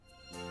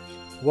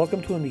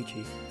Welcome to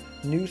Amici,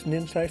 news and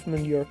insight from the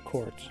New York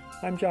courts.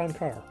 I'm John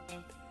Carr.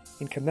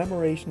 In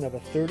commemoration of the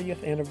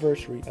 30th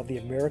anniversary of the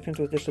Americans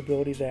with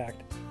Disabilities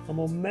Act, a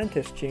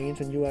momentous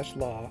change in U.S.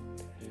 law,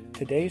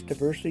 today's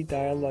Diversity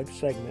Dialogue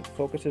segment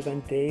focuses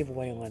on Dave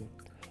Whalen,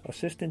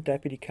 Assistant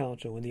Deputy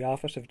Counsel in the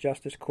Office of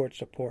Justice Court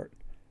Support.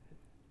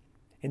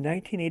 In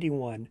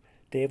 1981,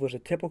 Dave was a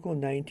typical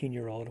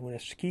 19-year-old when a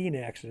skiing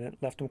accident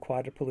left him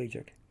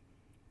quadriplegic.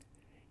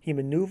 He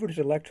maneuvered his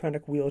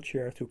electronic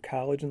wheelchair through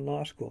college and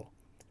law school.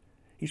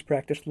 He's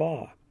practiced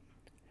law,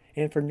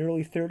 and for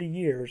nearly 30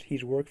 years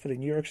he's worked for the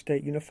New York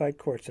State Unified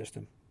Court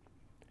System.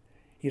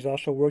 He's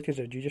also worked as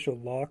a judicial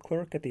law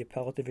clerk at the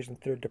Appellate Division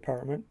 3rd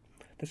Department,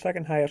 the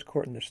second highest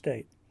court in the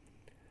state.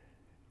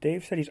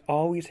 Dave said he's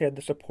always had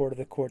the support of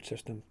the court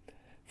system,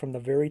 from the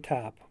very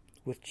top,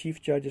 with Chief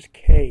Judges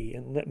Kaye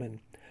and Littman,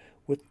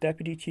 with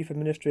Deputy Chief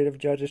Administrative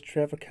Judges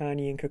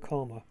Travacani and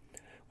Cocoma,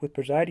 with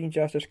Presiding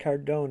Justice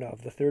Cardona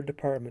of the 3rd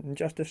Department and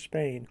Justice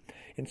Spain,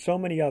 and so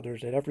many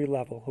others at every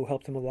level who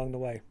helped him along the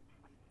way.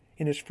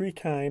 In his free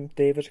time,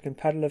 Dave is a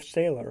competitive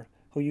sailor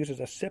who uses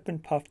a sip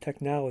and puff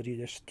technology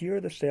to steer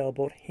the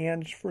sailboat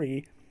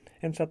hands-free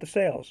and set the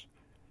sails.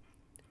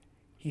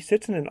 He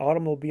sits in an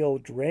automobile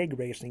drag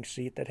racing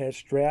seat that has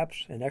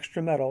straps and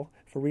extra metal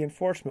for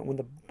reinforcement when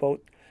the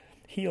boat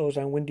heels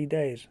on windy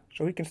days,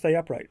 so he can stay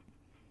upright.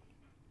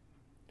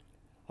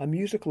 A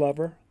music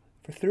lover,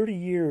 for 30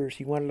 years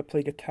he wanted to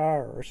play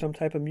guitar or some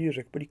type of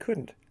music, but he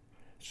couldn't.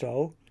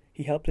 So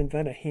he helped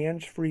invent a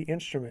hands-free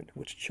instrument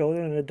which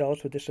children and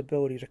adults with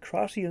disabilities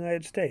across the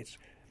United States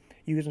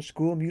use in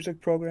school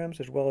music programs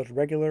as well as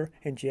regular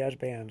and jazz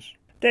bands.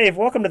 Dave,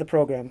 welcome to the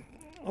program.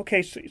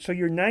 Okay, so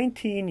you're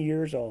 19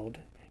 years old.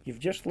 You've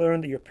just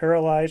learned that you're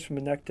paralyzed from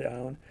the neck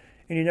down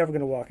and you're never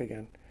going to walk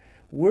again.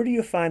 Where do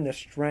you find the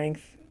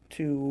strength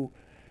to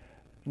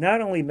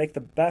not only make the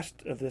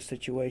best of this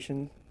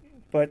situation,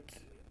 but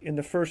in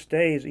the first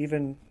days,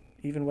 even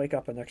wake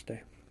up the next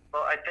day?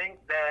 Well, I think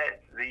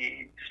that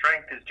the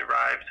strength is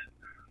derived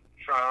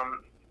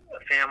from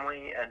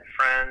family and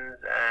friends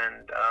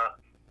and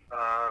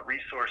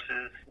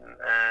resources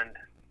and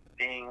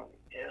being,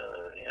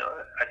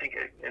 I think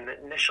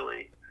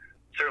initially,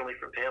 certainly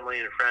from family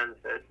and friends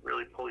that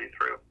really pull you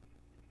through.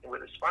 And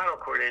with a spinal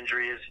cord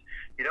injury is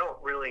you don't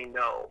really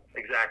know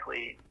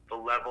exactly the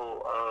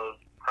level of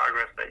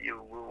progress that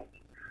you will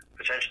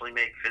potentially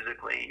make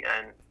physically,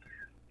 and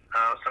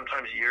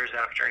sometimes years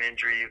after an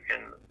injury you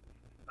can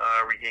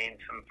regain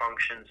some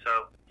function.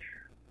 So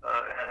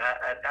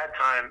at that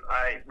time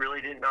I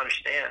really didn't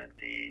understand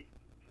the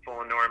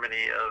full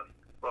enormity of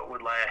what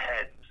would lie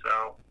ahead.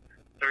 So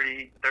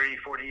 30,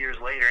 40 years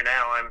later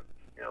now, I'm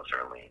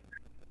certainly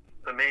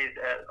amazed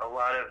at a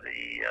lot of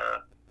the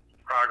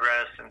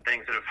progress and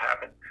things that have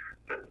happened.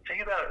 But the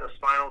thing about a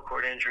spinal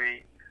cord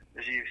injury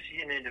is you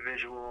see an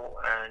individual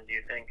and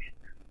you think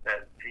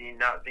that the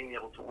not being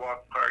able to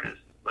walk part is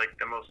like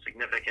the most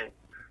significant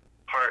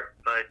part,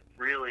 but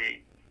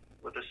really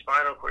with a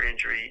spinal cord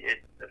injury it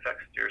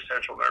affects your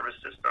central nervous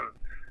system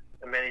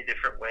in many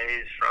different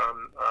ways,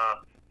 from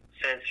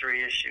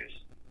sensory issues,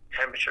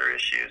 temperature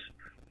issues,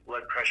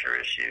 blood pressure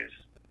issues,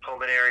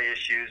 pulmonary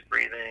issues,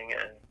 breathing,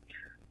 and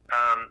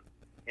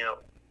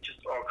just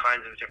all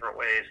kinds of different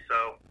ways.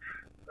 So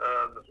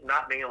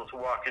not being able to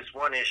walk is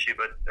one issue,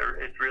 but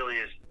it really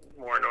is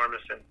more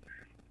enormous. And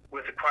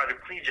with a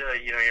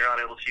quadriplegia, you're not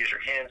able to use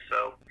your hands,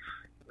 so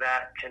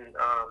that can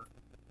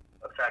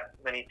affect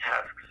many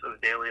tasks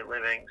of daily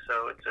living.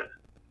 So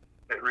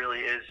it really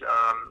is,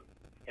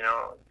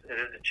 it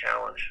is a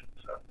challenge.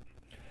 So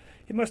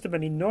it must have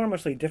been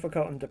enormously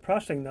difficult and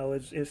depressing, though,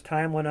 as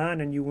time went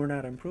on and you were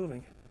not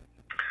improving.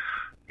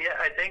 Yeah,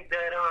 I think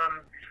that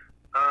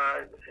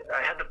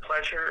I had the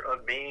pleasure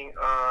of being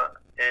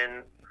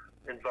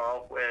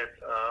involved with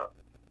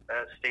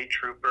a state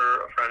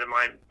trooper, a friend of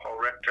mine, Paul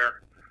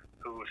Richter,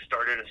 who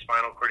started a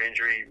spinal cord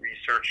injury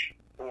research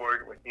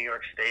board with New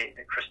York State,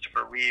 and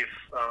Christopher Reeve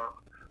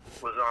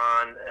was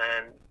on,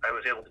 and I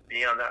was able to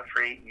be on that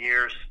for 8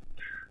 years.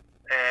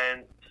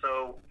 And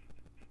so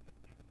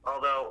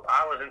although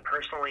I wasn't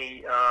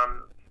personally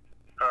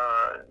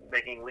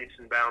making leaps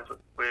and bounds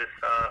with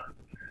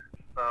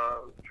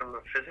from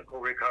a physical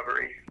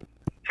recovery,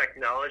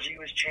 technology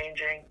was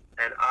changing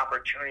and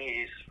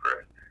opportunities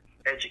for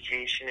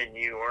education in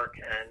New York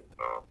and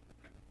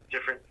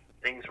different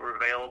things were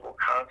available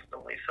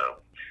constantly. So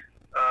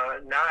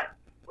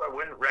I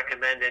wouldn't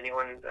recommend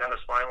anyone have a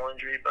spinal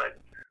injury, but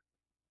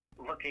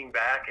looking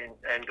back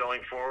and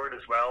going forward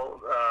as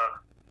well,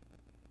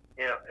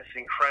 it's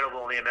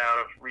incredible the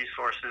amount of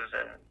resources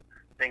and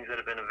things that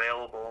have been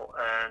available,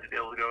 and to be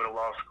able to go to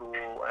law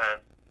school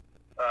and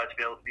to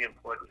be able to be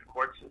employed with the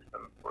court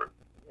system for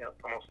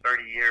almost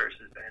 30 years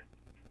has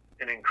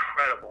been an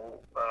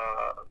incredible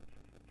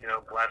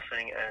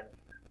blessing and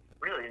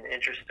really an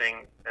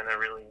interesting and a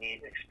really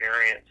neat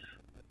experience.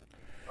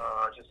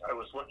 I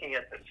was looking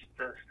at the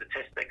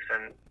statistics,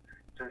 and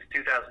since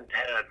 2010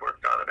 I've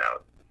worked on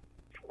about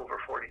over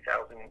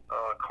 40,000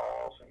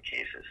 calls and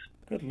cases.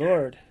 Good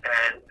Lord.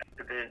 And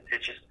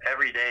it's just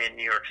every day in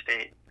New York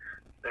State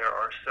there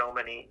are so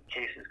many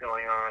cases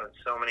going on and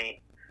so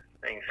many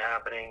things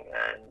happening,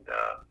 and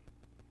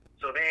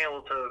so being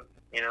able to,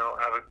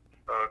 have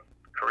a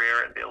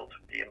career and be able to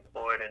be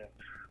employed and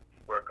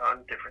work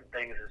on different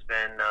things has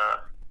been,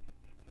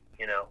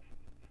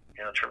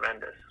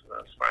 tremendous.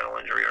 Spinal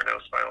injury or no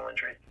spinal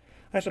injury.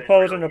 I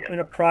suppose in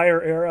a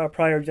prior era, a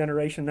prior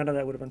generation, none of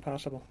that would have been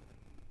possible.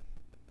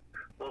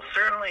 Well,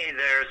 certainly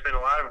there's been a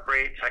lot of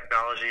great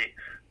technology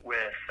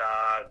with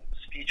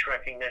speech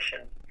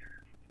recognition.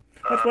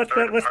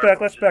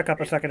 Let's back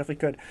up a second if we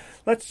could.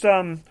 Let's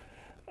first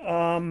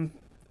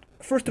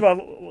of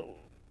all,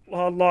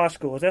 law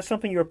school. Is that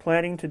something you were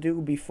planning to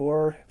do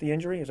before the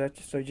injury? Is that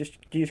so? Do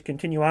you just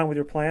continue on with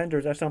your plan, or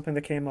is that something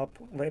that came up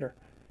later?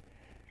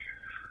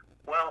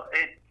 Well,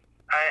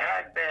 I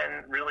had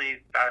been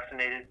really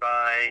fascinated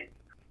by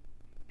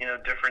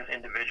different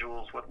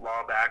individuals with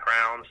law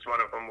backgrounds.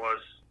 One of them was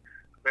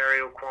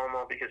Mario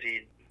Cuomo, because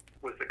he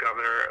was the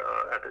governor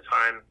at the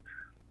time,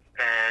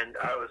 and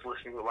I was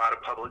listening to a lot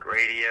of public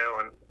radio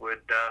and would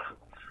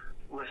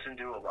listen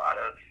to a lot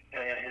of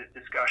his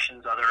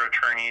discussions, other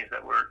attorneys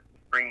that were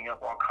bringing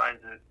up all kinds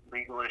of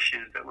legal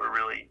issues that were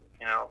really,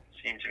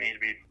 seemed to me to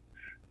be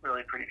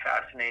really pretty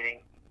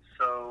fascinating.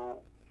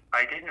 So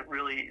I didn't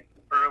really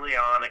early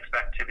on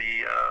expect to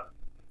be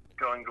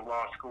going to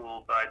law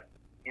school, but,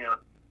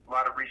 a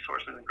lot of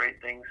resources and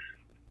great things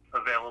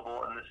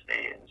available in the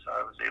state, and so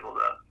I was able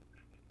to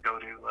go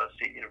to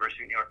State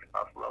University of New York at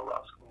Buffalo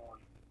Law School,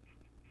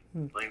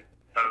 and really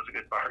thought it was a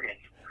good bargain.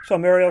 So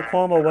Mario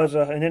Cuomo was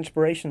an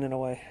inspiration in a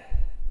way.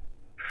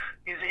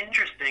 He was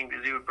interesting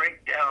because he would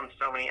break down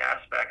so many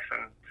aspects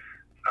and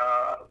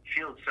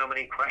field so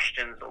many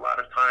questions. A lot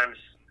of times,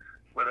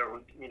 whether it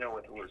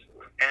was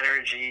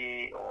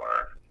energy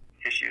or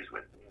issues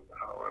with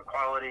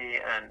equality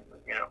and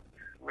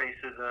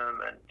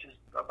racism and just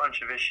a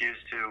bunch of issues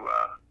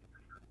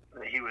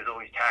that he was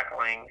always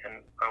tackling,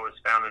 and I was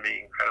found to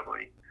be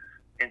incredibly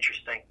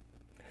interesting.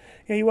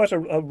 Yeah, he was a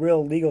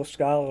real legal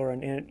scholar,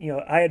 and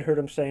I had heard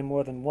him say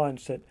more than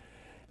once that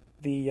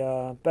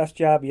the best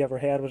job he ever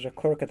had was a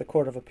clerk at the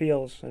Court of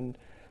Appeals, and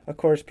of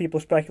course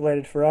people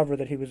speculated forever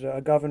that he was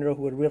a governor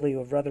who would really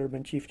have rather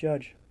been chief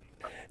judge.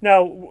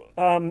 Now,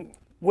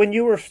 when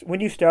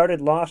you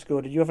started law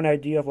school, did you have an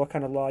idea of what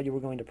kind of law you were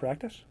going to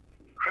practice?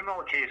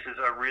 Criminal cases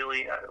are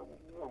really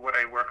what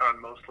I work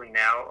on mostly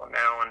now,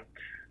 and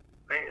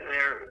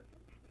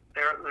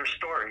they're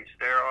stories.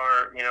 There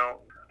are,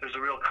 there's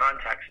a real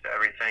context to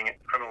everything.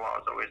 Criminal law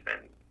has always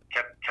been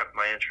kept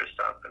my interest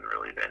up and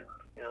really been,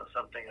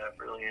 something I've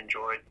really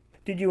enjoyed.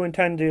 Did you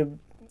intend to,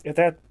 at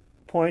that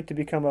point, to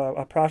become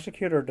a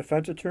prosecutor or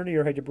defense attorney,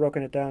 or had you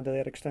broken it down to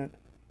that extent?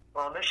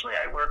 Well, initially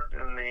I worked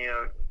in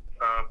the,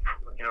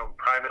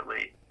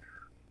 privately,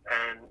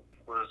 and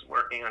was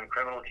working on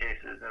criminal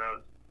cases, and I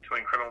was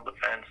doing criminal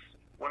defense.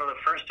 One of the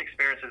first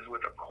experiences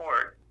with a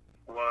court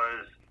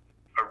was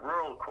a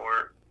rural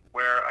court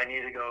where I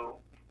needed to go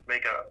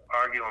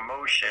argue a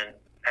motion,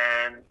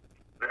 and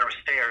there were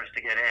stairs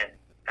to get in.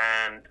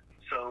 And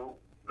so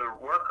the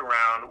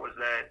workaround was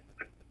that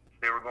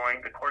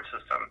the court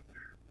system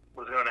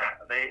was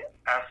they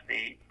asked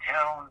the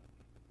town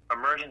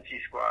emergency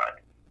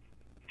squad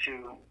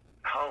to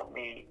help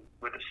me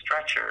with a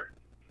stretcher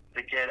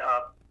to get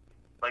up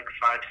like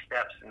 5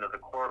 steps into the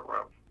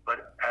courtroom.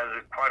 But as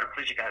a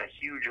quadriplegic, I had a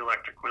huge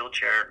electric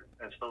wheelchair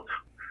and still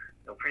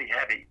pretty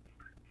heavy.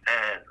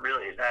 And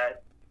really,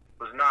 that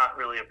was not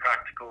really a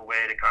practical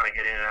way to kind of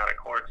get in and out of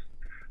courts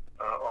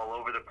all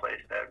over the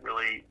place. That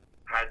really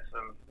had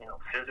some,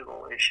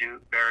 physical issue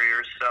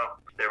barriers. So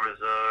there was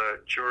a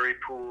jury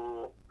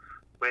pool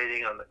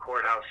waiting on the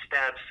courthouse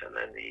steps, and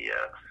then the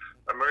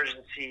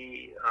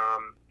emergency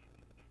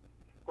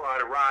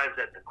squad arrives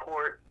at the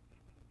court,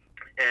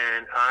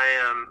 and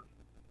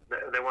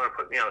they want to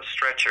put me on a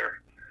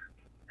stretcher.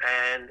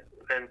 And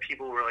then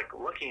people were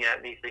looking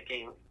at me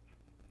thinking,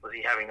 was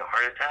he having a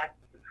heart attack?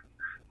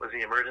 Was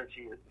he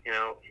emergency?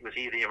 Was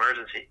he the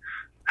emergency?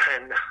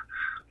 And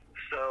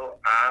so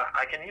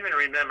I can even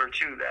remember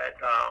too that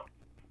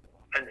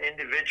an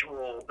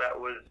individual that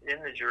was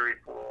in the jury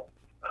pool,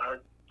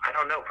 I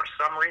don't know, for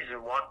some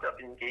reason walked up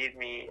and gave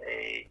me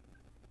a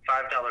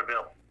 $5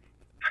 bill.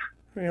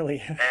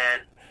 Really?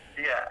 And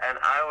and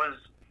I was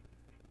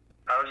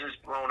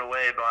just blown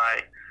away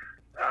by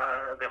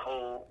the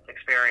whole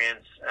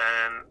experience.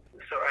 And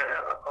so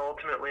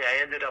ultimately I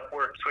ended up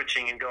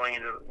switching and going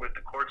with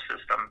the court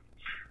system,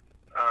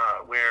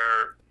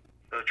 where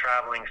the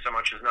traveling so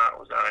much was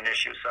not an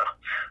issue. So,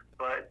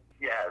 but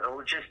yeah, the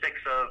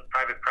logistics of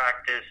private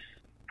practice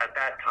at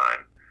that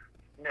time.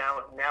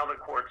 Now the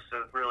courts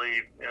have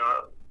really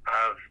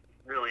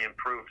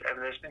improved, and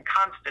there's been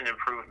constant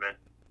improvement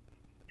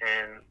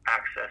in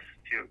access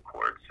to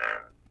courts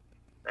and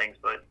things.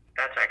 But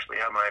that's actually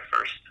how one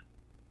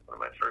of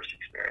my first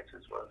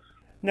experiences was.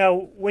 Now,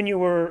 when you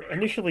were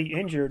initially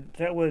injured,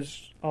 that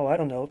was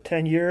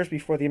 10 years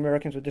before the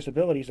Americans with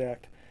Disabilities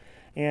Act.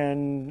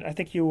 And I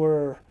think you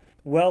were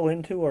well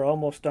into or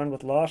almost done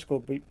with law school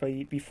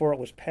before it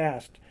was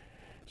passed.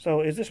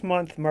 So, as this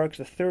month marks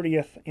the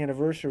 30th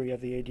anniversary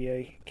of the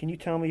ADA, can you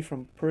tell me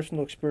from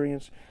personal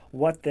experience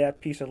what that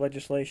piece of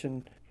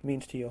legislation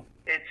means to you?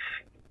 It's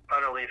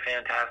utterly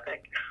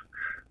fantastic.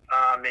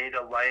 Made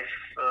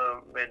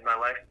my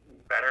life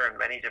better in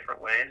many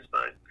different ways,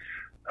 but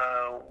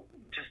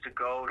just to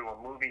go to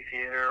a movie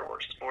theater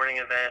or sporting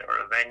event or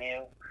a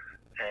venue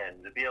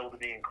and to be able to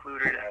be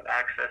included, have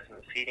access in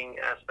the seating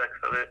aspects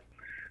of it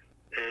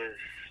is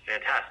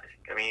fantastic.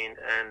 I mean,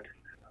 and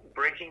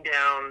breaking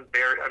down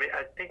barriers. I mean,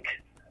 I think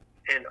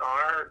in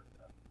our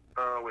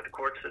with the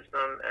court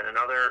system and in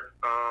other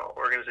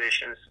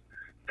organizations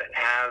that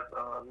have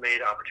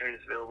made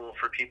opportunities available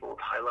for people with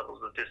high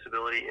levels of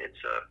disability, it's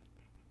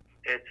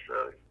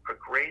a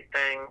great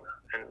thing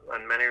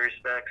in many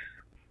respects,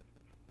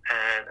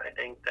 and I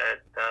think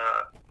that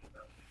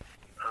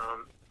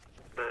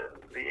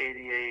the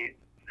ADA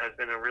has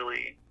been a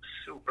really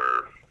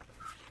super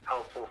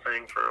helpful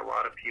thing for a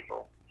lot of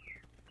people,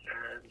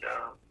 and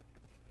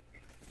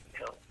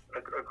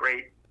a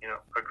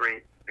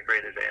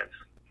great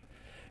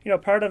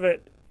advance. Part of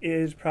it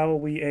is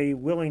probably a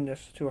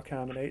willingness to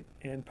accommodate,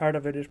 and part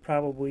of it is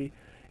probably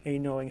a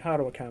knowing how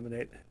to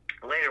accommodate.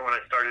 Later, when I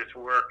started to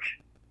work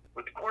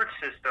with the court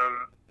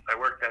system, I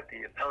worked at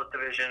the Appellate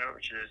Division,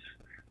 which is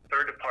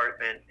third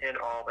department in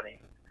Albany,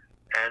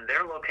 and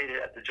they're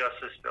located at the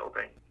Justice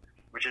Building,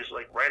 which is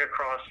like right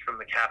across from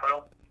the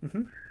Capitol.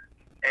 Mm-hmm.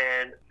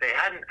 And they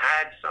hadn't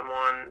had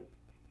someone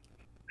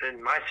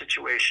in my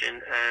situation,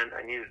 and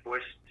I needed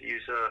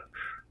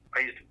I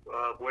used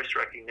voice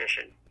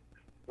recognition.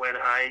 When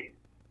I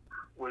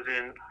was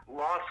in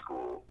law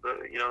school,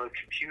 the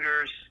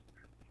computers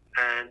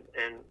and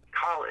in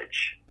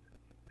college,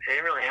 they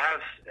didn't really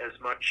have as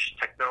much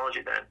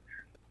technology then,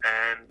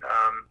 and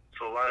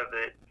so a lot of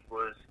it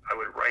was I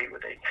would write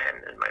with a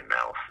pen in my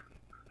mouth,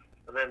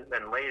 and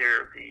then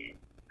later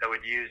I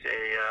would use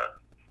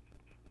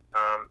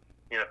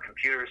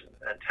computers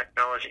and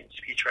technology and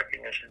speech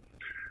recognition.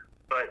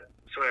 But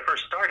so when I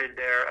first started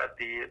there at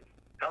the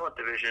Appellate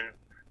Division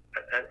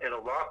in a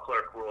law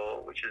clerk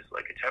role, which is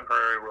like a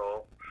temporary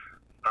role,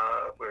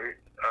 where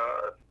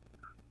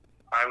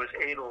I was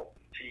able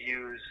to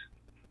use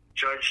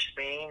Judge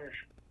Spain's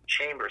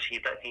chambers. He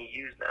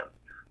used them.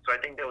 So I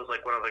think that was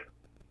like one of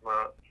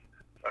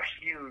a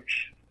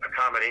huge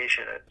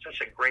accommodation. It's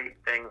such a great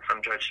thing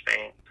from Judge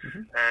Spain.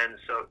 Mm-hmm. And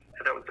so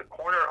that was the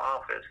corner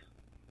office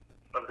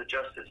of the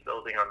Justice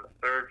Building on the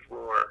third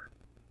floor.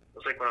 It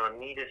was like one of the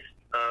neatest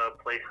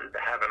places to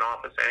have an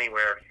office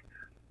anywhere.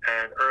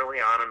 And early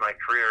on in my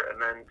career,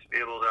 and then to be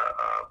able to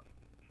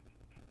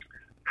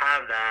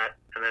have that,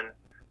 and then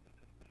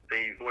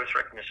the voice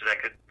recognition, I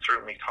could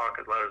certainly talk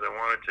as loud as I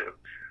wanted to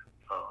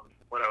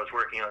when I was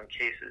working on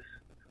cases,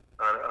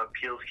 on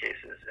appeals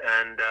cases,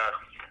 and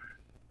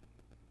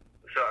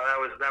so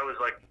that was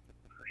like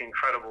an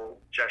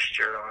incredible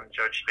gesture on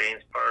Judge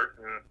Spain's part,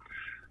 and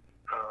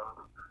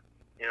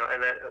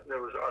and then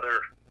there was other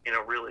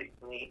really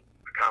neat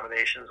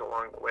accommodations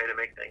along the way to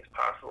make things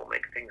possible,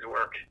 make things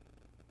work.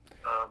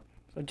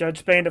 So Judge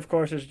Spain, of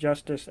course, is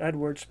Justice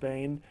Edward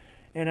Spain,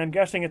 and I'm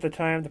guessing at the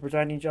time the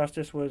presiding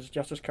justice was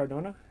Justice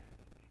Cardona?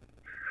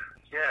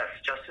 Yes,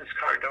 Justice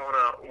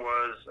Cardona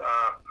was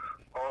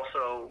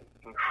also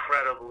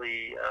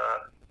incredibly,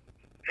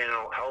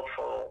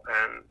 helpful,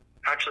 and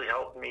actually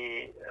helped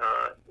me,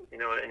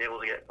 and able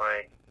to get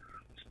my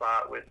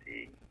spot with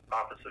the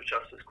Office of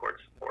Justice Court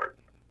Support.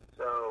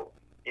 So,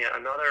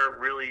 another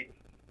really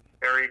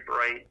very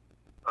bright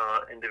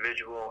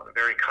individual, a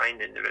very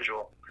kind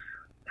individual,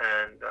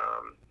 and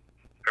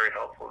very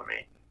helpful to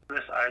me.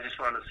 I just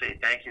wanted to say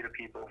thank you to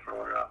people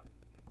for,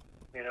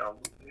 there's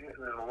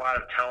a lot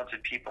of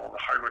talented people,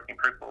 hardworking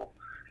people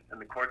in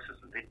the court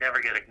system. They never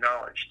get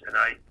acknowledged, and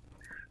I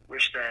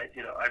wish that,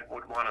 I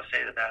would want to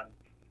say to them,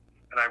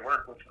 and I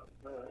work with,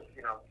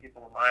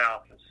 people in my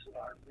office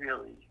are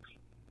really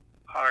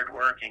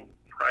hardworking,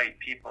 bright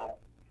people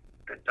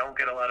that don't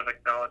get a lot of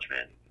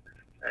acknowledgement,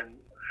 and,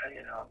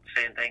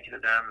 saying thank you to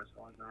them is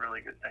always a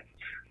really good thing.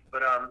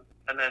 But,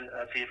 and then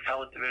at the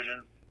Appellate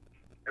Division,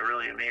 they're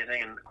really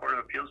amazing, and the Court of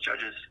Appeals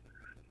judges,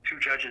 two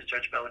judges,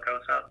 Judge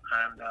Bellicosa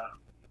and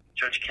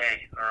Judge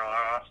Kay, are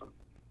awesome.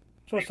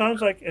 So it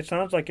sounds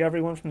like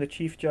everyone from the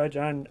chief judge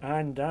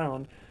on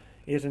down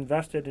is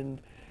invested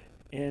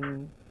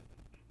in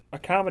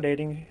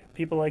accommodating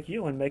people like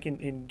you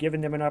and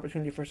giving them an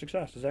opportunity for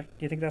success. Do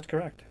you think that's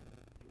correct?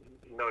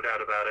 No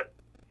doubt about it.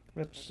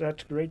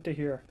 That's great to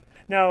hear.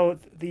 Now,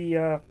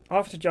 the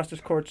Office of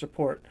Justice Court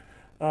Support,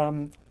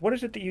 what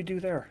is it that you do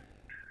there?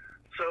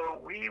 So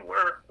we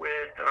work with,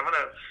 and I'm going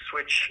to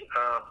switch,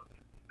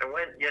 I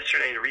went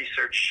yesterday to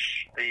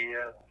research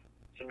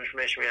some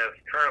information we have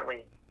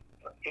currently.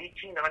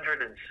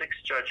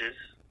 1,806 judges,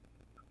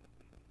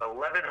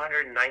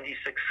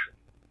 1,196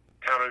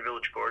 town and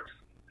village courts,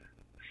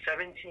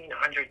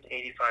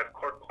 1,785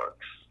 court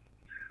clerks.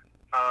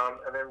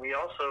 And then we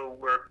also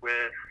work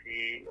with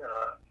the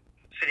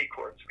city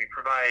courts. We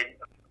provide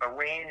a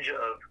range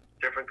of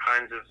different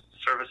kinds of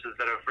services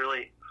that have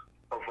really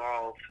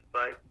evolved,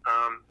 but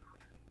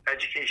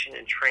education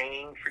and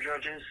training for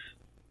judges,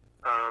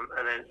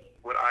 And then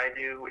what I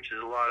do, which is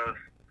a lot of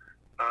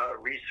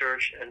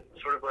research and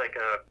sort of like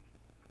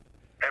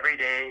every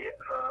day,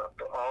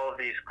 all of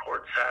these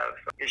courts have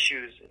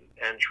issues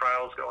and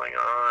trials going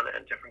on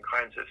and different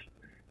kinds of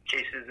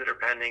cases that are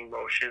pending,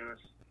 motions.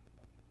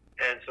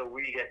 And so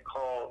we get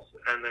calls,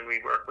 and then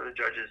we work with the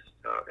judges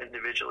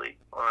individually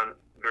on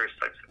various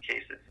types of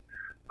cases,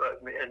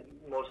 and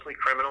mostly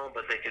criminal,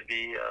 but they could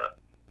be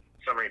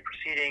summary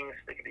proceedings,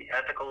 they could be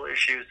ethical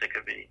issues, they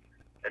could be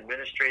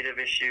administrative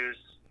issues,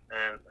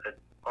 and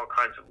all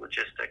kinds of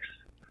logistics,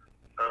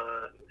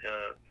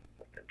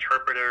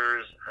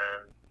 interpreters,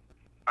 and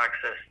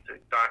access to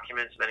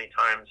documents. Many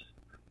times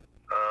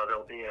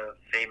there'll be a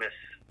famous,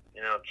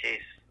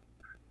 case,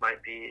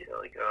 might be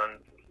like on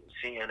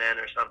CNN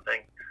or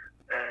something,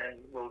 and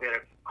we'll get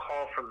a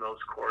call from those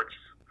courts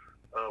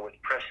with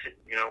press,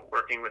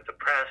 working with the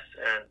press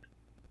and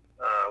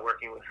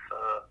working with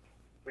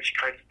which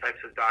types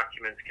of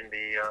documents can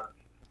be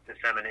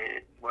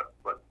disseminated, what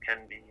can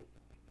be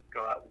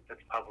go out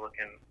that's public,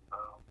 and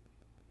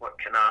what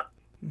cannot.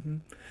 Mm-hmm.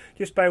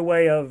 Just by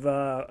way of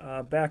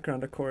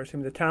background, of course,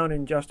 the town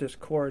and justice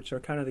courts are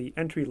kind of the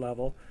entry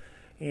level,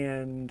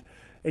 and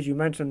as you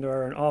mentioned, there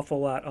are an awful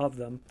lot of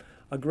them.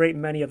 A great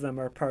many of them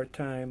are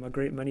part-time. A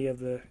great many of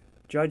the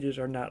judges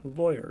are not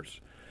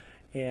lawyers,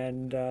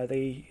 and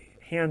they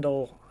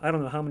handle, I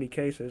don't know how many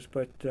cases,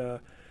 but an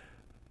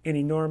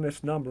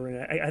enormous number.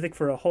 And I think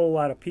for a whole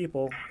lot of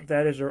people,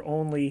 that is their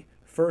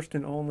first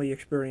and only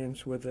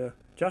experience with the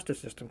justice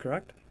system,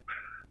 correct?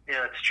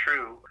 Yeah, it's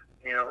true.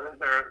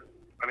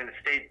 The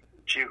state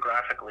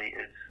geographically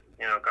is,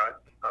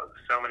 got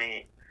so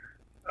many,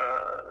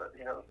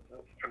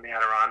 from the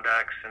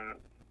Adirondacks and,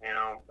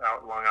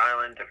 out in Long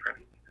Island,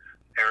 different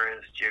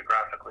areas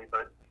geographically,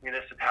 but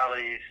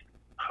municipalities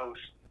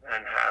host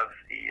and have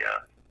the,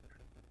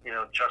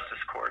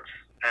 justice courts.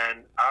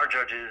 And our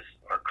judges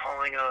are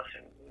calling us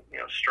and,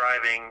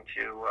 striving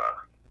to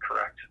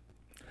correct.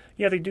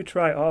 Yeah, they do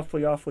try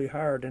awfully, awfully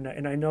hard,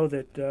 and I know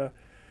that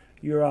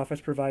your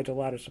office provides a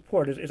lot of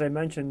support. As I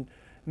mentioned,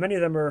 many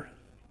of them are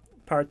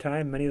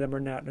part-time, many of them are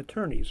not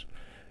attorneys,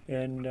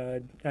 and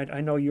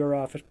I know your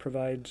office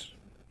provides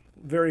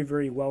very,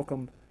 very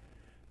welcome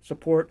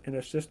support and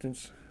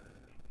assistance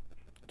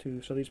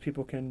so these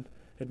people can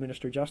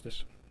administer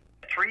justice.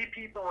 3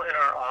 people in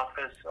our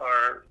office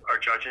are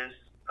judges,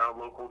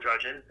 local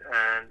judges,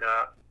 and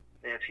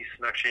Nancy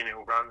Smekshian,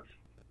 who runs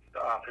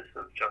the Office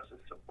of Justice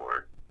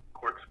Support,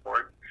 Court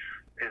Support,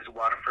 is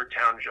Waterford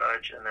Town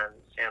Judge, and then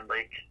Sand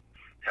Lake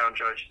Town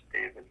Judge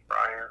David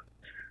Breyer,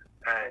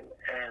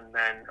 and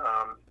then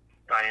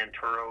Diane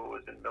Turo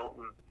is in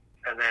Milton,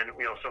 and then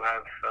we also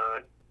have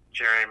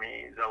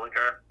Jeremy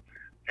Zelliger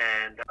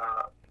and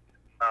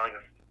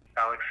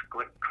Alex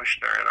Glick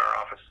Kushner in our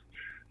office,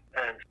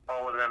 and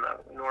all of them have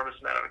an enormous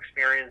amount of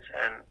experience,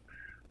 and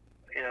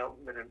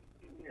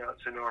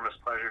it's an enormous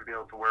pleasure to be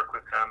able to work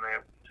with them. They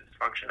just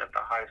function at the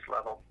highest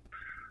level,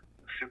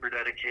 super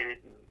dedicated,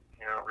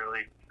 and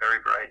really very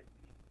bright.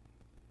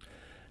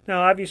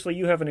 Now, obviously,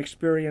 you have an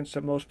experience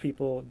that most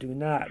people do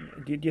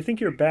not. Do you think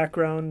your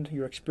background,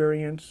 your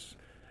experience,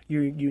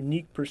 your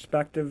unique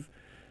perspective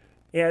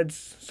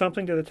adds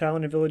something to the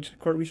Talon and Village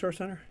Court Resource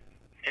Center?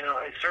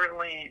 I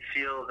certainly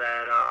feel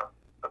that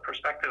the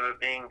perspective of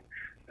being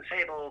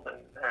disabled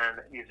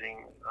and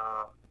using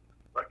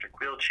electric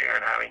wheelchair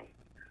and having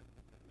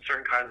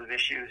certain kinds of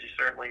issues, you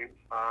certainly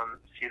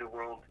see the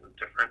world from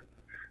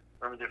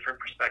a different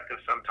perspective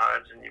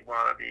sometimes, and you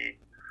want to be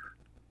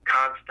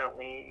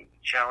constantly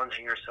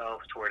challenging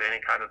yourself toward any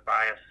kind of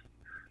bias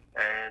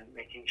and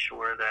making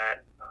sure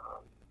that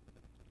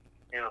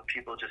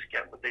people just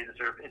get what they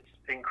deserve. It's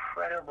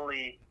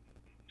incredibly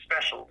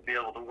special to be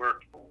able to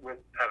work with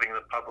having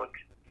the public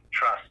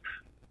trust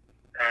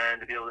and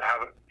to be able to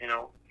have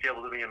be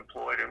able to be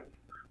employed and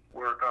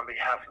work on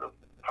behalf of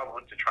the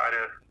public to try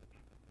to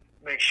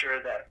make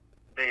sure that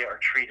they are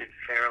treated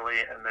fairly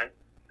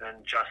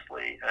and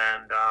justly.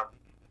 And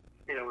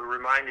we're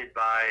reminded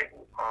by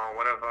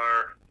one of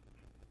our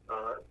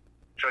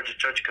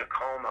Judge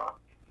Kakoma,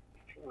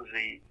 who's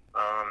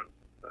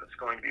is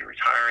going to be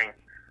retiring,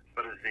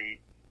 but is the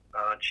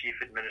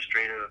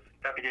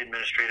deputy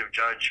administrative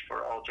judge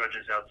for all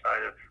judges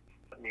outside of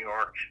New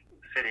York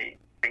City.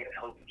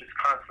 He'll just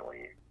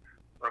constantly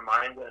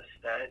remind us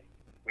that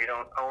we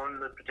don't own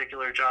the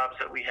particular jobs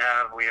that we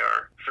have. We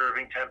are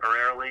serving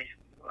temporarily,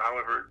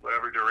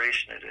 whatever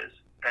duration it is,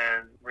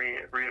 and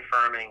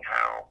reaffirming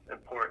how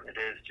important it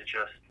is to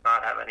just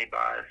not have any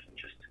bias and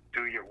just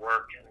do your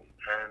work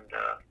and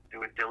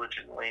do it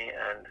diligently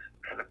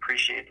and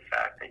appreciate the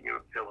fact that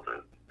you're able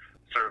to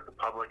serve the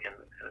public in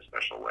a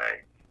special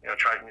way.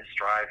 Trying to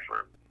strive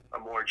for a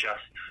more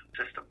just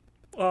system.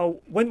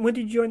 When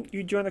did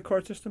you join the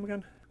court system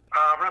again?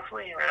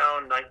 Roughly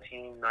around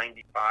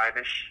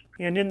 1995-ish.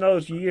 And in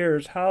those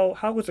years, how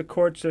has the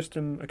court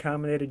system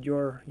accommodated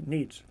your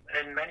needs?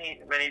 In many,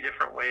 many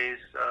different ways,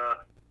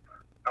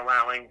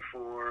 allowing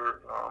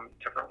for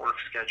different work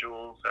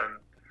schedules and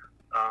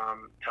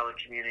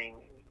telecommuting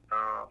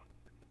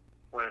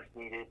when it's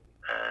needed,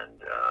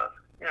 and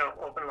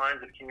open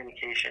lines of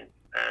communication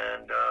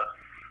and,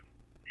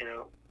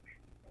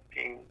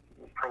 being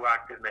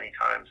proactive many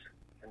times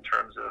in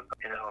terms of,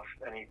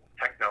 if any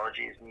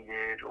technology is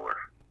needed or,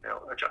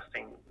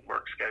 adjusting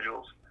work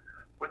schedules.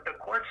 With the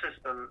court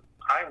system,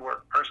 I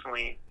work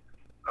personally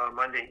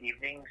Monday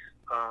evenings,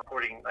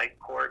 courting night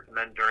court, and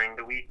then during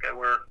the week I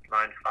work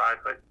 9 to 5.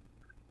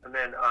 And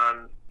then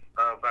on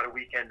about a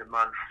weekend a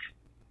month,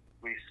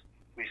 we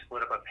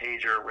split up a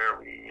pager where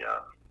we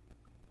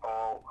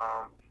all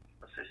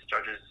assist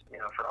judges,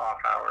 for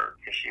off-hour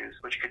issues,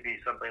 which could be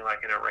something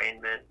like an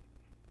arraignment,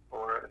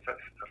 or if a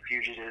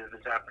fugitive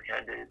is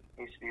apprehended,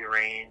 needs to be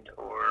arraigned,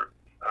 or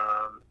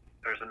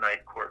there's a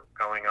night court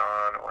going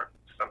on, or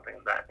something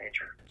of that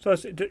nature. So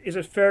is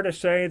it fair to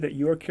say that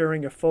you're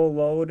carrying a full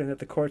load and that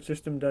the court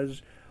system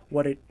does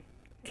what it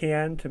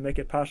can to make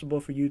it possible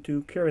for you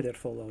to carry that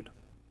full load?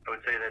 I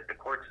would say that the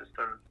court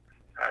system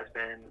has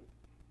been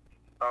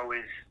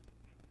always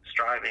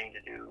striving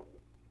to do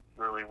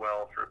really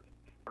well from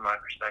my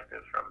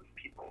perspective, from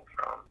people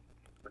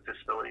with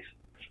disabilities.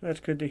 That's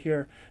good to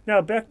hear.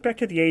 Now, back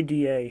to the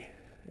ADA,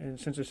 and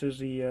since this is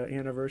the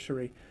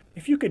anniversary,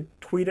 if you could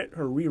tweak it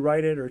or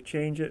rewrite it or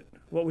change it,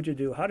 what would you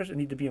do? How does it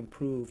need to be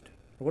improved?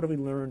 What have we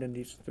learned in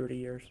these 30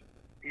 years?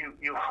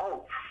 You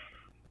hope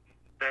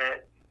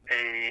that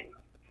a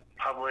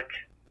public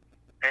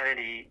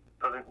entity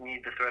doesn't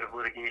need the threat of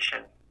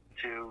litigation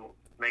to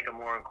make a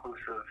more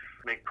inclusive,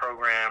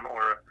 program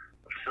or a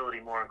facility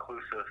more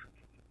inclusive.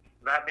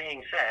 That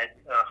being said,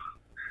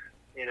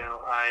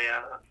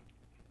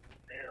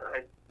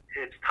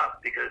 it's tough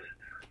because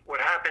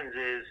what happens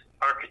is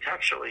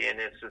architecturally, in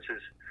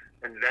instances,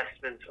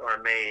 investments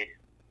are made,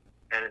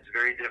 and it's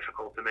very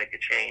difficult to make a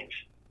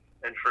change.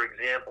 And for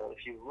example,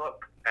 if you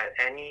look at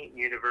any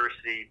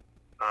university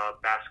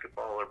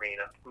basketball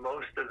arena,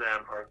 most of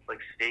them are like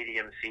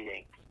stadium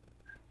seating.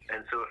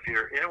 And so if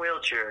you're in a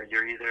wheelchair,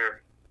 you're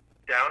either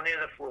down near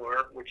the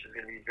floor, which is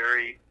going to be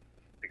very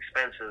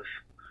expensive,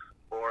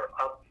 or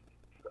up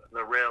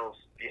the rails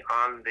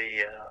beyond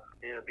the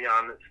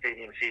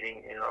stadium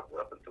seating, up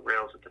at the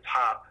rails at the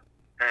top.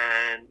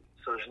 And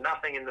so there's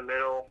nothing in the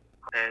middle.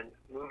 And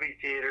movie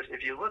theaters,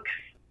 if you want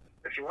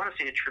to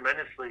see a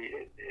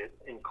tremendously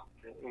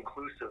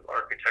inclusive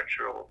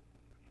architectural,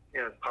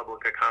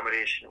 public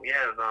accommodation, we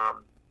have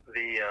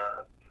the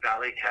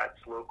Valley Cats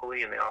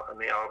locally in the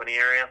Albany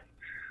area,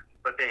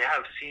 but they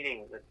have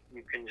seating that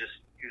you can just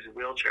use a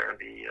wheelchair and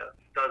be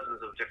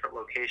dozens of different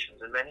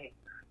locations. And many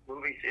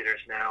movie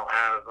theaters now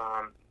have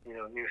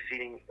new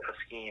seating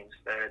schemes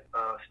that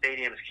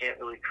stadiums can't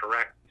really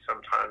correct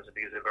sometimes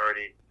because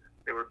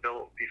they were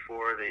built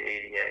before the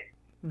ADA.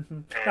 Mm-hmm.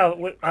 Now,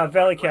 with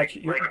Valley Cats,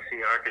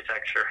 legacy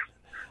architecture.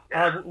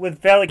 Yeah.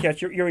 With Valley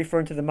Cats, you're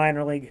referring to the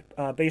minor league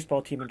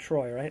baseball team in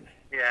Troy, right?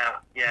 Yeah,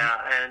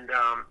 and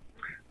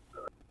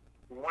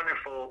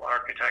wonderful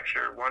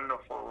architecture,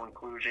 wonderful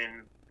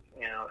inclusion,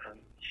 and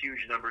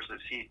huge numbers of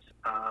seats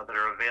that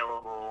are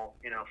available,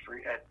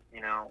 free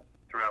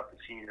throughout the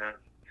season.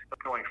 But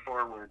going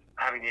forward,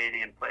 having the AD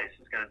in place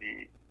is going to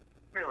be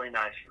really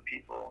nice for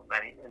people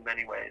in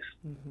many ways.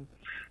 Mm-hmm.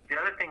 The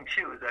other thing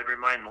too is I'd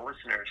remind the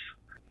listeners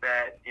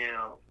that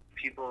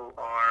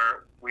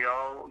we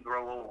all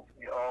grow old.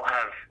 We all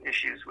have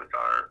issues with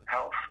our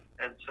health,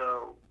 and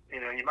so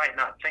you might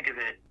not think of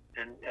it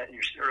at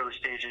your early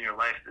stage in your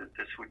life that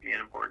this would be an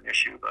important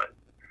issue, but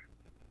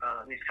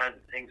these kinds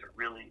of things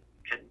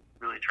can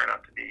really turn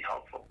out to be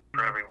helpful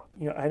for everyone.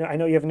 I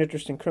know you have an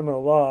interest in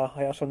criminal law.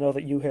 I also know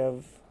that you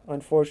have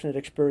unfortunate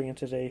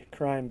experience as a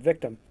crime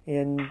victim.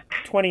 In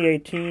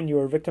 2018, you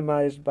were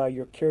victimized by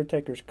your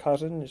caretaker's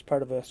cousin as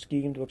part of a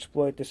scheme to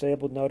exploit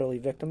disabled and elderly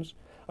victims.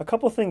 A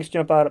couple things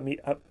jump out at me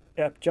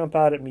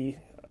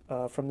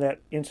from that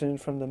incident,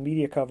 from the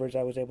media coverage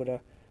I was able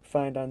to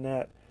find on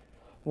that.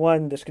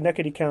 One, the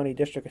Schenectady County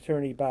District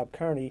Attorney Bob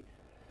Carney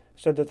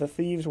said that the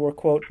thieves were,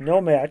 quote, no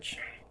match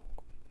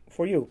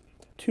for you.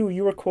 Two,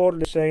 you were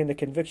quoted as saying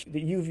that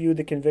you viewed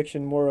the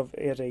conviction more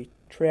as a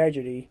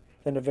tragedy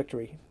than a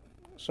victory.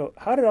 So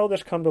how did all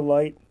this come to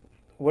light?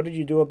 What did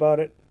you do about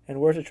it? And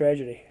where's the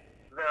tragedy?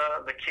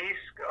 The case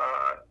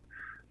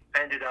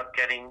ended up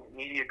getting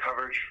media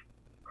coverage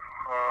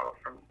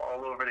from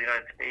all over the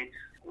United States.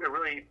 It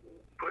really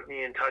put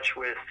me in touch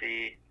with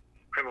the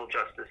criminal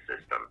justice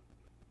system.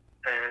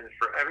 And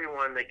for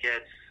everyone that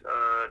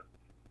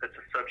that's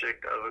a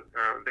subject of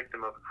or a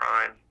victim of a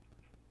crime,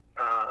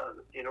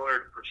 in order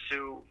to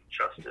pursue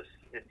justice,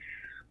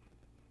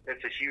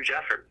 it's a huge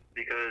effort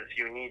because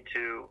you need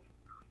to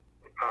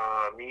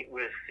meet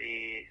with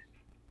the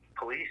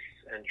police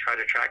and try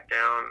to track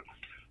down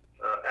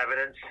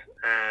evidence,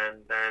 and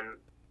then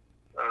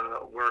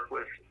work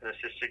with an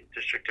assistant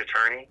district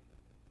attorney.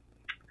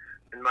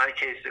 In my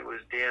case, it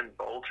was Dan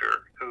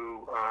Bolter,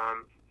 who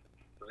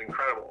was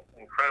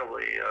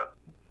incredibly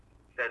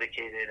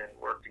dedicated and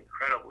worked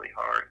incredibly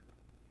hard.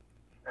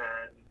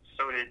 And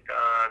so did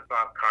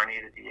Bob Carney,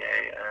 the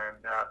DA, and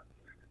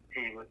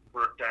he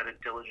worked at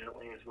it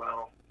diligently as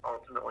well.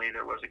 Ultimately,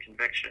 there was a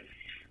conviction.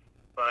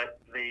 But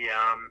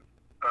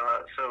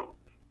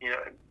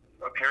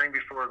appearing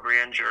before a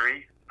grand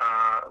jury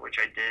which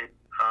I did,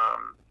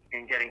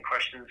 in getting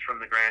questions from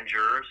the grand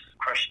jurors,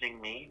 questioning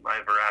me,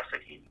 my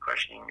veracity,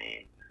 questioning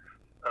me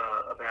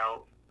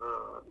about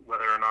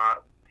whether or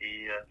not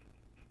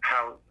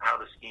how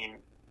the scheme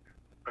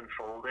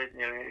unfolded.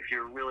 You know, if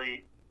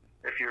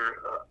you're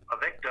a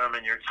victim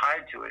and you're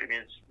tied to it, I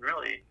mean, it's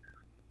really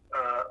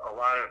a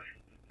lot of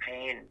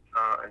pain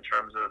in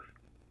terms of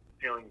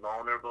feeling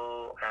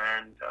vulnerable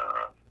and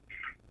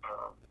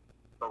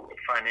the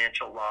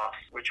financial loss,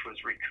 which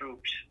was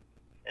recouped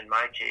in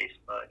my case,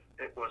 but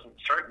it wasn't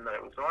certain that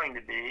it was going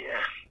to be.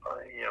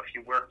 You know, if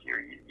you work your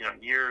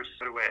years,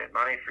 put away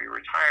money for your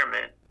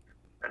retirement,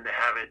 and to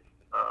have it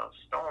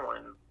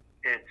stolen,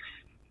 it's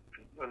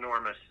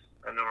enormous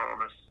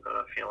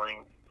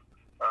feeling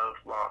of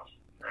loss.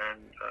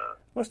 And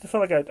must have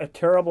felt like a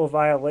terrible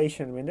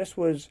violation. I mean, this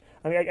was.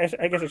 I mean,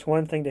 I guess it's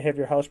one thing to have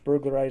your house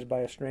burglarized by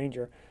a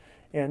stranger,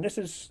 and this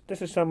is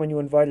someone you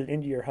invited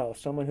into your house,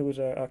 someone who was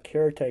a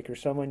caretaker,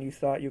 someone you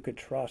thought you could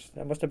trust.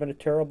 That must have been a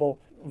terrible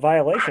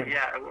violation.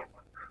 Yeah,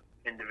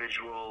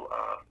 individual,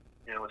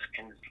 was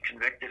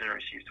convicted and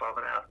received 12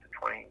 and a half to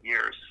 20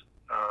 years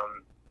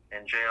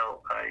in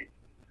jail. I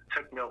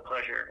took no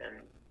pleasure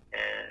in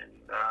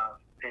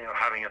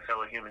having a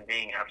fellow human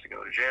being have to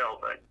go to jail,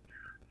 but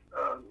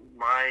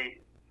my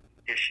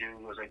issue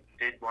was I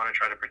did want to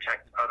try to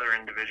protect other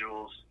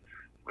individuals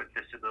with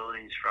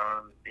disabilities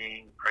from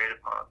being preyed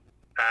upon.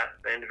 That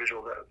the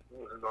individual that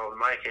was involved in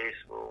my case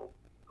will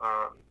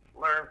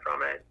learn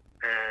from it,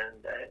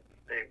 and that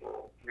they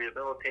will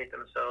rehabilitate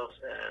themselves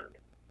and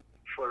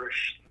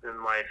flourish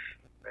in life,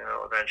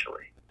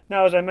 eventually.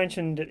 Now, as I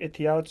mentioned at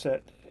the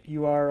outset,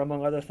 you are,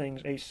 among other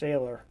things, a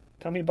sailor.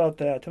 Tell me about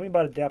that. Tell me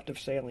about adaptive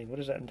sailing. What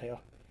does that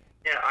entail?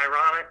 Yeah,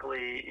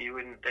 ironically, you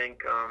wouldn't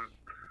think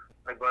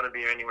I'd want to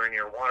be anywhere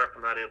near water if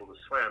I'm not able to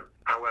swim.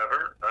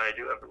 However, I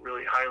do have a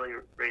really highly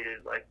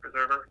rated life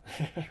preserver.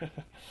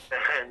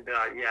 And,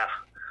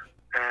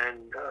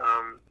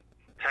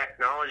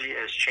 technology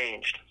has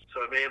changed.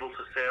 So I've been able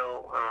to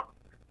sail,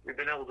 we've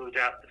been able to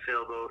adapt the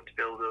sailboat to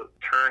be able to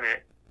turn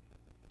it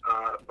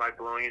by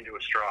blowing into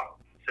a straw,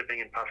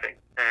 sipping and puffing,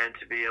 and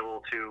to be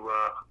able to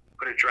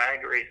put a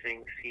drag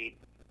racing seat,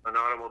 an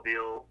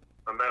automobile,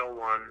 a metal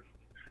one,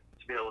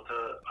 to be able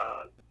to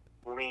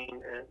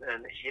lean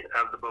and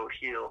have the boat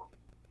heel.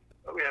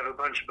 We have a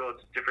bunch of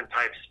boats, different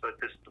types, but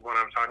the one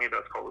I'm talking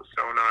about is called a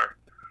sonar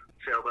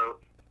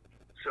sailboat.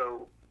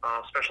 So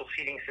special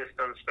seating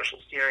system, special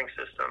steering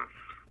system,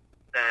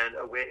 and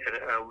a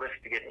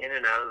lift to get in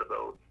and out of the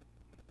boat.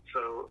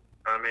 So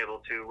I'm able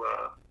to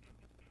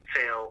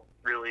sail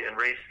really and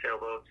race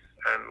sailboats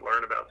and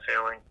learn about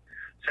sailing.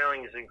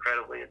 Sailing is an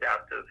incredibly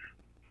adaptive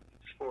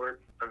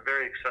sport, a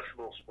very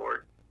accessible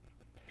sport.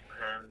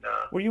 And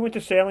were you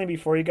into sailing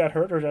before you got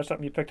hurt, or is that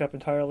something you picked up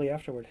entirely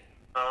afterward?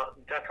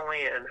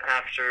 Definitely, and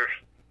after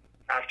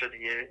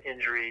the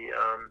injury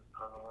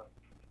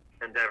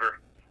endeavor.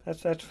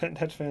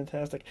 That's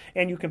fantastic.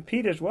 And you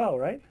compete as well,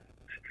 right?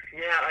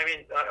 Yeah, I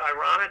mean,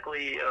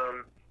 ironically,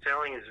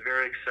 sailing is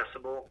very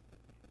accessible,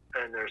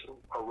 and there's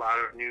a lot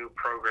of new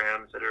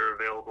programs that are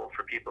available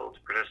for people to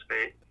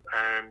participate.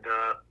 And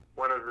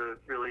one of the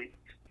really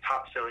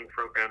top sailing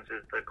programs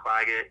is the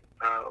Claggett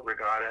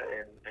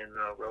Regatta in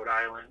Rhode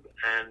Island,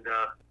 and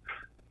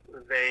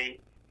they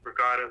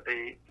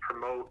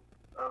promote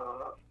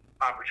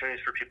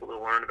opportunities for people to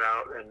learn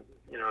about and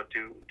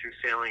do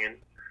sailing. And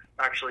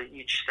actually,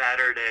 each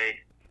Saturday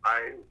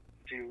I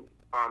do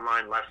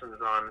online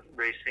lessons on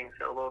racing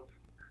sailboats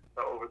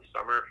over the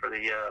summer for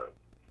the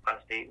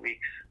last 8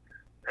 weeks.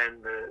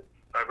 And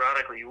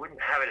ironically, you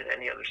wouldn't have it in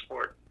any other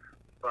sport,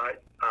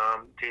 but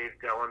Dave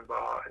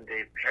Dellenbaugh and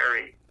Dave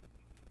Perry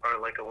are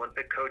like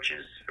Olympic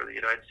coaches for the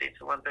United States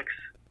Olympics,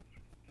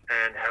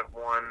 and have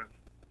won.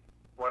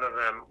 One of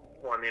them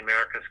won the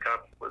America's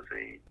Cup, was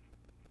a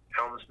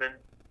helmsman,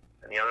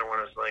 and the other one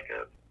is like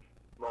a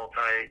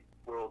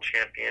multi-world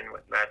champion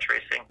with match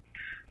racing,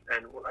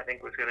 and I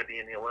think was going to be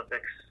in the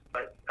Olympics.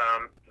 But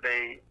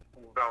they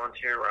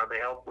volunteer, or they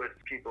help with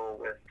people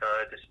with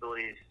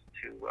disabilities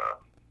to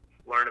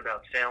learn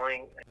about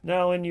sailing.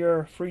 Now, in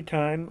your free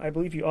time, I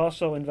believe you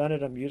also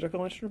invented a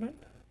musical instrument?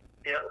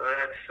 Yeah,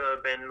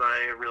 that's been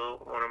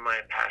one of my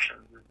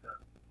passions is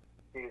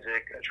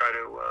music. I try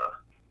to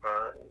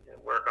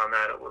work on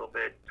that a little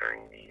bit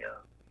during the,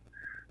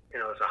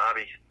 as a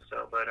hobby.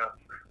 So, but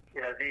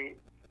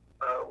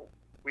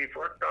we've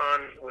worked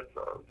on with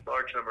a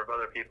large number of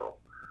other people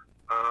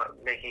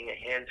making a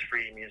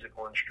hands-free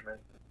musical instrument.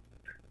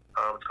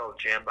 It's called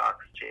Jambox,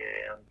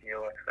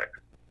 Jamboxx.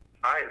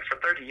 For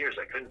 30 years,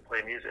 I couldn't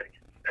play music,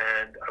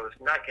 and I was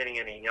not getting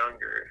any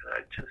younger.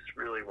 I just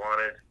really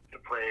wanted to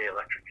play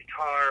electric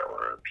guitar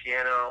or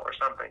piano or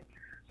something,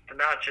 to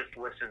not just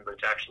listen, but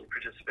to actually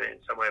participate in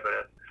some way.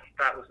 But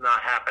that was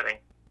not happening.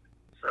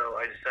 So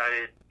I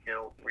decided,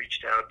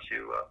 reached out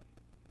to a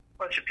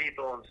bunch of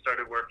people and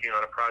started working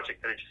on a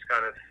project that I just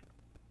kind of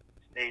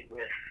stayed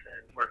with,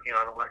 and working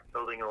on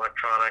building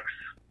electronics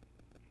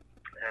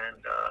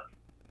and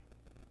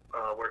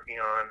working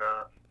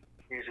on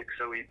music.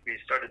 So we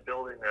started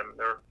building them.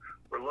 They're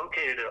We're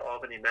located at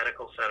Albany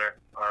Medical Center,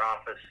 our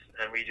office,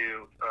 and we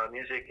do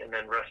music and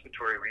then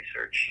respiratory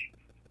research.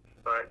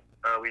 But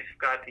we've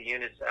got the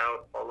units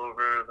out all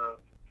over the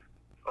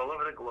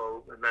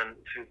globe, and then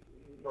to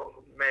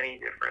many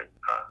different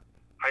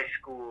high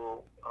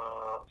schools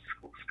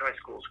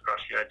across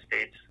the United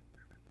States,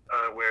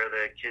 where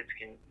the kids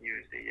can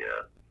use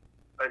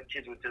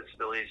kids with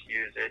disabilities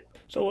use it.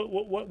 So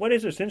what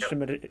is this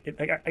instrument?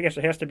 I guess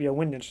it has to be a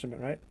wind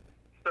instrument, right?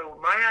 So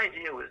my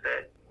idea was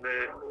that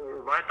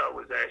my thought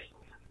was that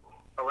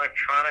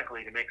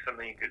electronically to make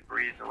something you could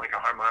breathe in, like a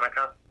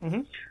harmonica,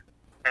 mm-hmm.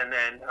 and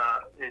then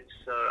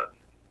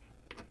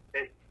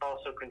it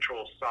also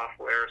controls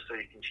software, so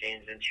you can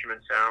change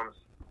instrument sounds,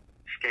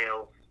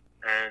 scales,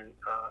 and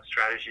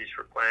strategies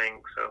for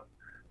playing. So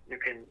you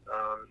can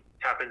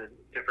tap into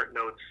different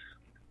notes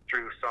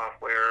through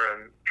software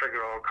and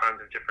trigger all kinds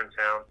of different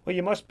sounds. Well,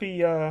 you must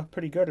be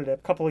pretty good at it. A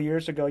couple of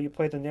years ago, you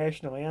played the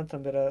national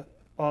anthem at a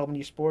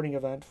Albany sporting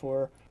event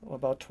for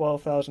about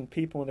 12,000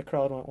 people, and the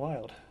crowd went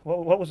wild.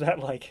 What was that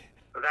like?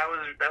 That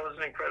was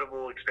an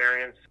incredible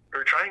experience. We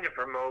were trying to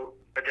promote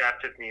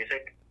adaptive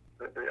music.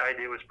 The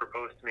idea was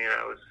proposed to me, and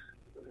I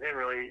didn't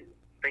really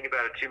think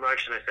about it too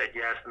much, and I said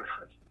yes. And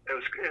it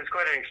was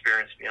quite an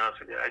experience, to be honest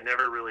with you. I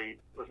never really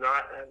was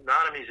not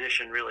a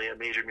musician, really a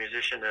major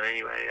musician in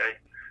any way.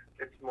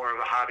 It's more of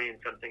a hobby and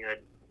something I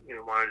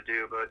wanted to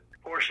do. But a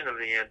portion of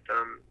the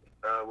anthem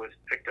was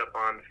picked up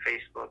on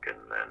Facebook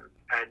and then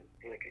had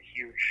like a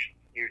huge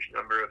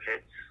number of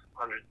hits,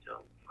 hundreds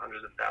of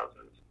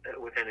thousands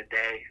within a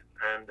day.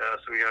 And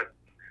so we got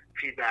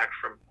feedback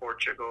from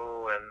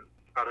Portugal and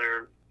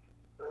other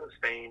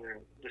Spain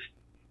and just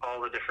a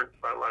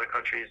lot of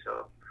countries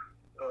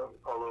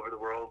all over the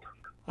world.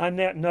 On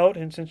that note,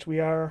 and since we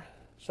are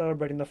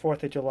celebrating the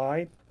 4th of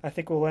July, I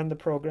think we'll end the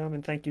program,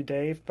 and thank you,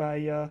 Dave,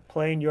 by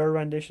playing your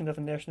rendition of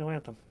the national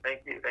anthem.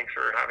 Thank you. Thanks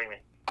for having me.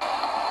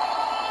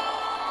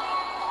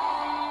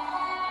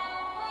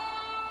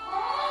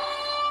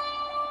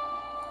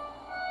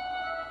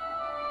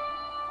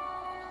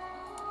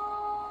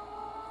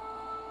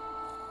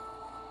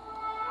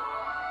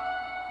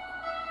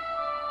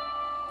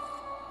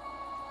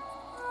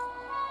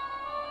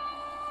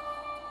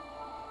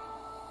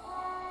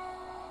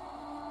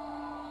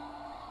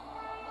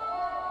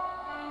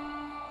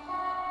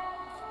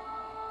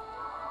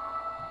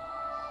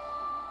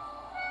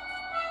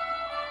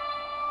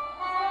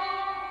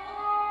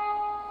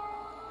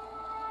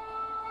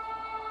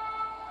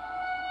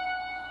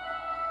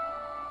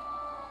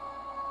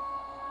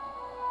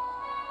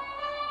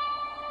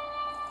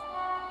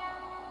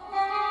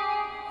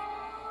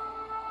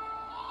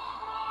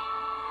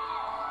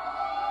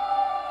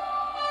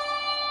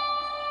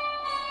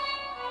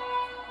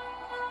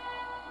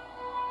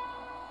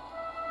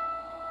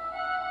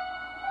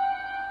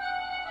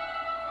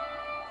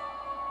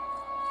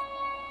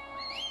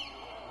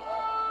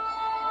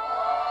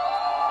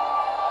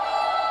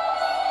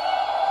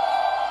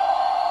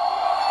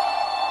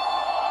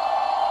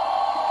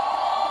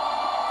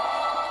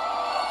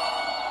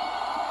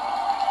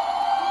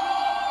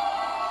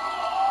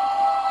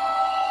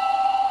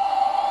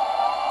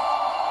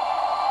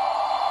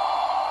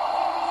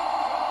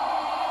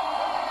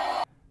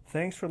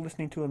 Thanks for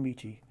listening to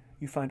Amici.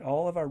 You find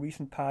all of our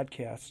recent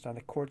podcasts on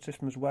the Court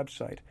System's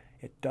website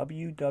at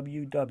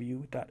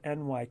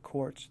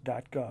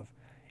www.nycourts.gov,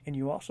 and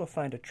you also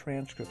find a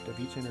transcript of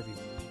each interview.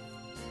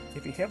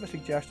 If you have a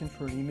suggestion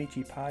for an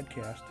Amici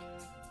podcast,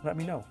 let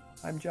me know.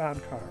 I'm John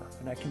Carr,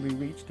 and I can be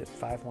reached at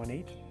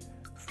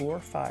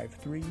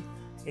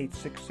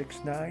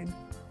 518-453-8669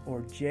 or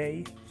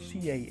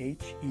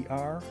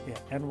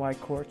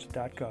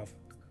jcaher@nycourts.gov.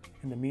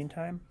 In the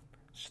meantime,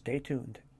 stay tuned.